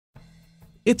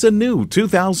It's a new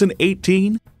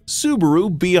 2018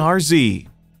 Subaru BRZ.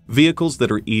 Vehicles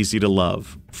that are easy to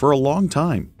love for a long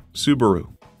time. Subaru.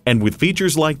 And with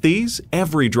features like these,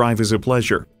 every drive is a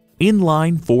pleasure.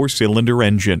 Inline 4-cylinder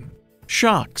engine,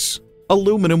 shocks,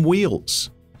 aluminum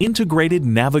wheels, integrated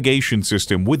navigation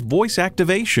system with voice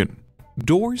activation,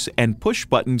 doors and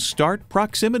push-button start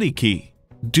proximity key,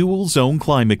 dual zone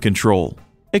climate control,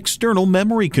 external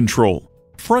memory control,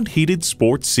 front heated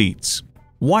sports seats,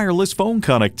 wireless phone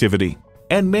connectivity,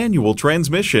 and manual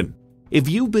transmission. If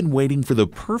you've been waiting for the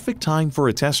perfect time for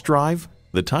a test drive,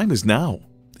 the time is now.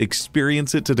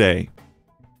 Experience it today.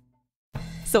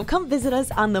 So come visit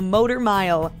us on the Motor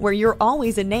Mile, where you're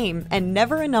always a name and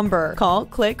never a number. Call,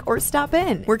 click, or stop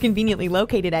in. We're conveniently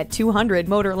located at 200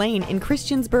 Motor Lane in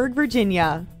Christiansburg,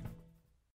 Virginia.